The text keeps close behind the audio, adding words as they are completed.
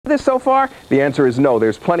This so far? The answer is no.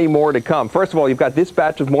 There's plenty more to come. First of all, you've got this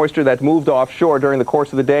batch of moisture that moved offshore during the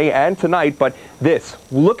course of the day and tonight, but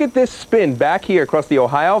look at this spin back here across the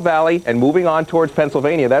Ohio Valley and moving on towards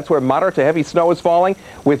Pennsylvania. That's where moderate to heavy snow is falling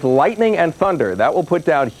with lightning and thunder. That will put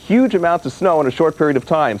down huge amounts of snow in a short period of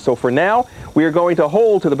time. So for now, we are going to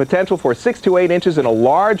hold to the potential for 6 to 8 inches in a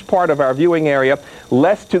large part of our viewing area,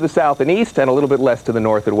 less to the south and east and a little bit less to the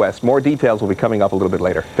north and west. More details will be coming up a little bit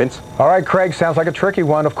later. Vince? All right, Craig, sounds like a tricky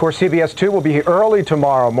one. Of course, CBS 2 will be early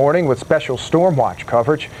tomorrow morning with special storm watch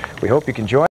coverage. We hope you can join.